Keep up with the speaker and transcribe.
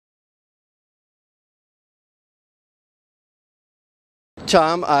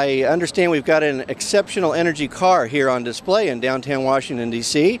Tom, I understand we've got an exceptional energy car here on display in downtown Washington,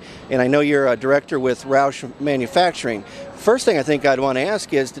 D.C., and I know you're a director with Roush Manufacturing. First thing I think I'd want to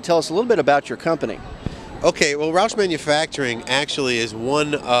ask is to tell us a little bit about your company. Okay, well, Roush Manufacturing actually is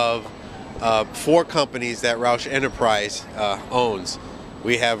one of 4 companies that Roush Enterprise owns.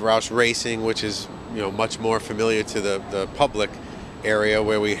 We have Roush Racing, which is much more familiar to the public area,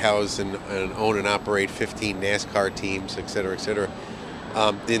 where we house and own and operate 15 NASCAR teams, et cetera, et cetera.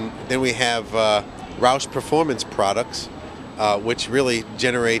 Then we have Roush Performance Products, which really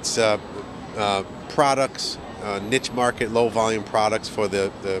generates products, niche market, low volume products for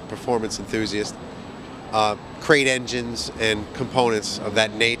the performance enthusiast, crate engines and components of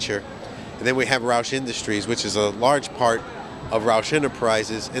that nature. And then we have Roush Industries, which is a large part of Roush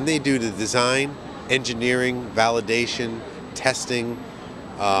Enterprises, and they do the design, engineering, validation, testing,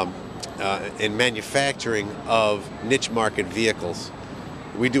 and manufacturing of niche market vehicles.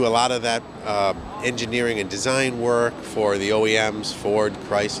 We do a lot of that engineering and design work for the OEMs, Ford,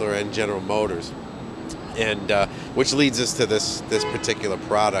 Chrysler, and General Motors, and which leads us to this particular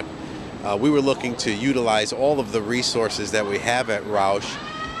product. We were looking to utilize all of the resources that we have at Roush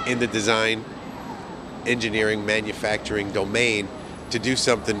in the design, engineering, manufacturing domain to do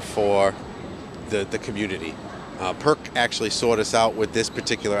something for the community. PERC actually sought us out with this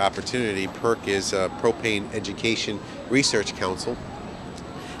particular opportunity. PERC is Propane Education Research Council,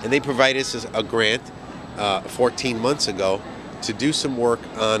 and they provided us a grant 14 months ago to do some work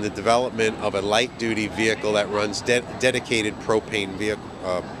on the development of a light-duty vehicle that runs dedicated propane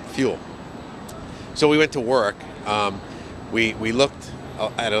fuel. So we went to work. We looked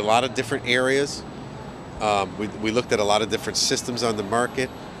at a lot of different areas. We looked at a lot of different systems on the market,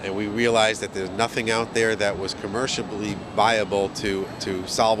 and we realized that there's nothing out there that was commercially viable to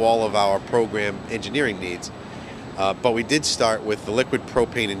solve all of our program engineering needs. But we did start with the liquid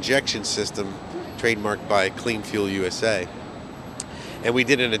propane injection system, trademarked by Clean Fuel USA. And we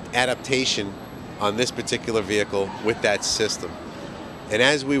did an adaptation on this particular vehicle with that system. And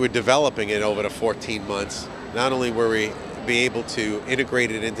as we were developing it over the 14 months, not only were we able to integrate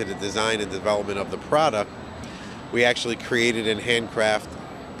it into the design and development of the product, we actually created and handcraft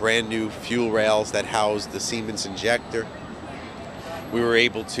brand new fuel rails that house the Siemens injector. We were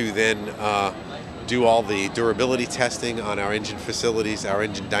able to then do all the durability testing on our engine facilities, our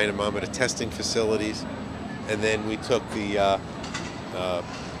engine dynamometer testing facilities, and then we took the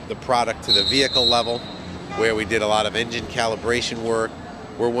product to the vehicle level, where we did a lot of engine calibration work.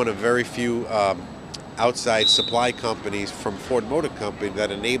 We're one of very few outside supply companies from Ford Motor Company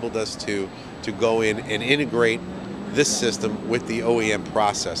that enabled us to go in and integrate this system with the OEM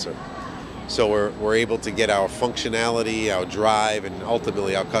processor. So we're able to get our functionality, our drive, and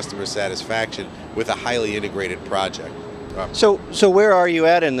ultimately our customer satisfaction with a highly integrated project. So where are you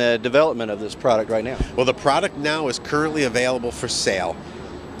at in the development of this product right now? Well, the product now is currently available for sale.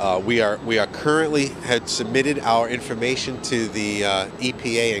 We are currently had submitted our information to the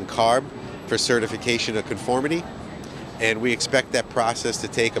EPA and CARB for certification of conformity, and we expect that process to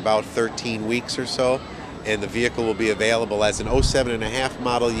take about 13 weeks or so, and the vehicle will be available as an 07.5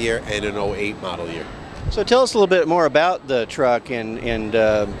 model year and an 08 model year. So tell us a little bit more about the truck and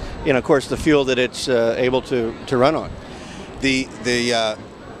of course the fuel that it's able to run on.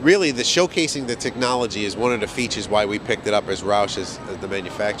 Really, the showcasing the technology is one of the features why we picked it up as Roush as the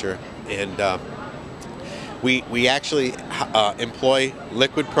manufacturer, and we actually employ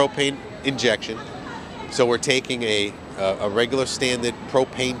liquid propane injection. So we're taking a regular standard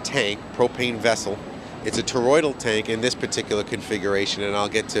propane tank, propane vessel. It's a toroidal tank in this particular configuration, and I'll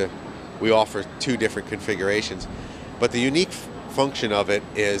get to, we offer 2 different configurations. But the unique function of it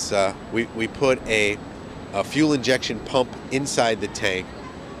is we put a fuel injection pump inside the tank,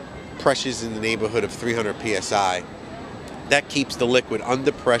 pressures in the neighborhood of 300 psi. That keeps the liquid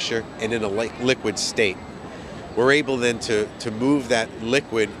under pressure and in a liquid state. We're able then to move that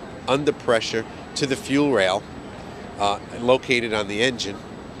liquid under pressure to the fuel rail located on the engine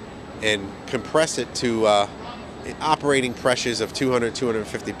and compress it to operating pressures of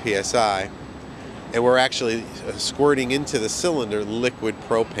 200-250 psi, and we're actually squirting into the cylinder liquid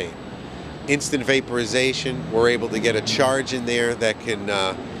propane. Instant vaporization, we're able to get a charge in there that can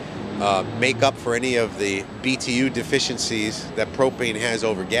make up for any of the BTU deficiencies that propane has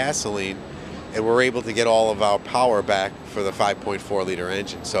over gasoline, and we're able to get all of our power back for the 5.4 liter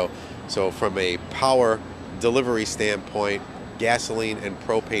engine. So from a power delivery standpoint, gasoline and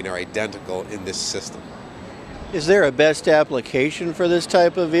propane are identical in this system. Is there a best application for this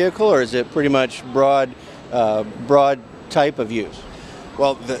type of vehicle, or is it pretty much broad type of use?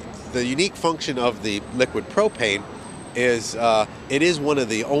 Well, the unique function of the liquid propane is it is one of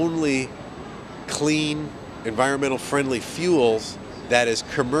the only clean, environmental friendly fuels that is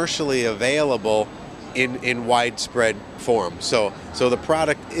commercially available in widespread form. So the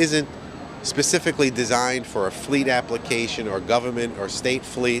product isn't specifically designed for a fleet application or government or state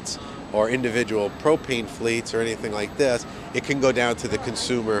fleets or individual propane fleets or anything like this. It can go down to the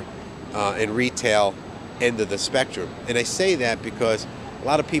consumer and retail end of the spectrum. And I say that because a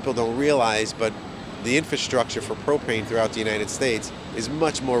lot of people don't realize, but the infrastructure for propane throughout the United States is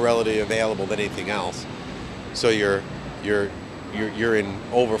much more readily available than anything else. So you're in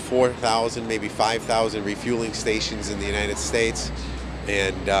over 4,000, maybe 5,000 refueling stations in the United States,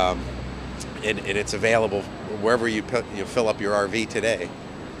 and it's available wherever you fill up your RV today.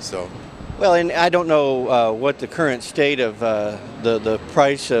 So. Well, and I don't know what the current state of the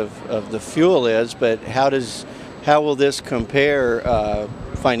price of the fuel is, but how will this compare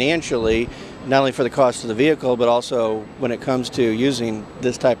financially, not only for the cost of the vehicle, but also when it comes to using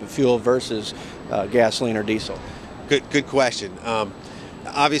this type of fuel versus gasoline or diesel? Good question.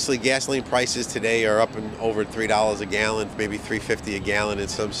 Obviously, gasoline prices today are up and over $3 a gallon, maybe $3.50 a gallon in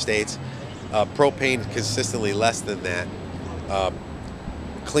some states. Propane consistently less than that.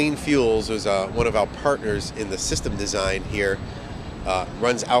 Clean Fuels is one of our partners in the system design here,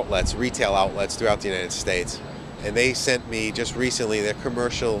 runs outlets, retail outlets throughout the United States. And they sent me just recently their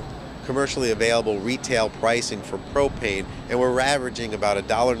commercially available retail pricing for propane, and we're averaging about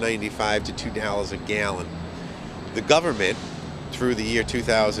 $1.95 to $2 a gallon. The government, through the year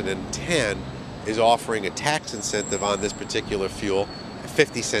 2010, is offering a tax incentive on this particular fuel,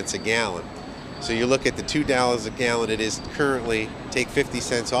 50 cents a gallon. So you look at the $2 a gallon it is currently, take 50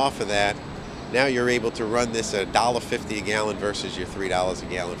 cents off of that, now you're able to run this at $1.50 a gallon versus your $3 a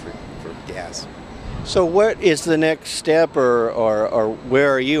gallon for gas. So what is the next step, or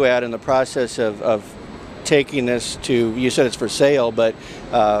where are you at in the process of taking this to, you said it's for sale, but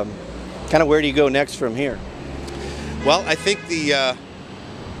kind of where do you go next from here? Well, I think the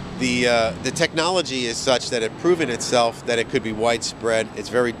technology is such that it's proven itself that it could be widespread. It's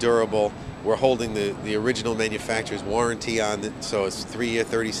very durable. We're holding the original manufacturer's warranty on it, so it's 3-year,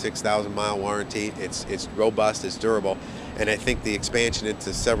 36,000 mile warranty. It's robust, it's durable, and I think the expansion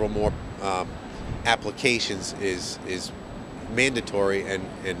into several more applications is mandatory and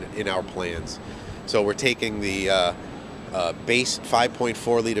in our plans. So we're taking the base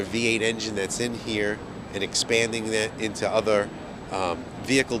 5.4 liter V8 engine that's in here and expanding that into other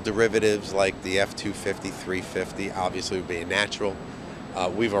vehicle derivatives like the F-250, 350, obviously would be a natural.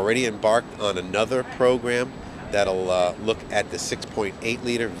 We've already embarked on another program that'll look at the 6.8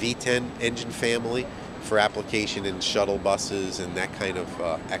 liter V10 engine family for application in shuttle buses and that kind of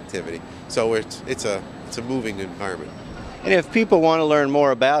activity. So it's a moving environment. And if people want to learn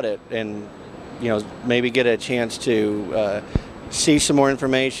more about it and maybe get a chance to see some more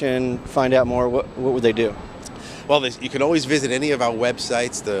information, find out more, what would they do? Well, you can always visit any of our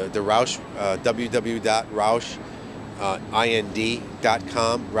websites, the Roush,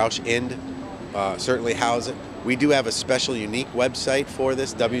 www.roush.ind.com, Roush Ind, certainly house it. We do have a special unique website for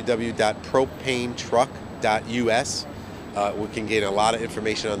this, www.propanetruck.us. We can gain a lot of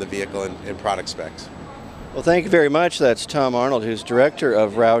information on the vehicle and product specs. Well, thank you very much. That's Tom Arnold, who's director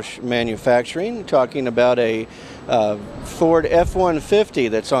of Roush Manufacturing, talking about a Ford F-150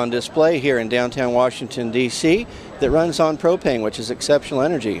 that's on display here in downtown Washington, D.C. that runs on propane, which is exceptional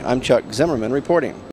energy. I'm Chuck Zimmerman reporting.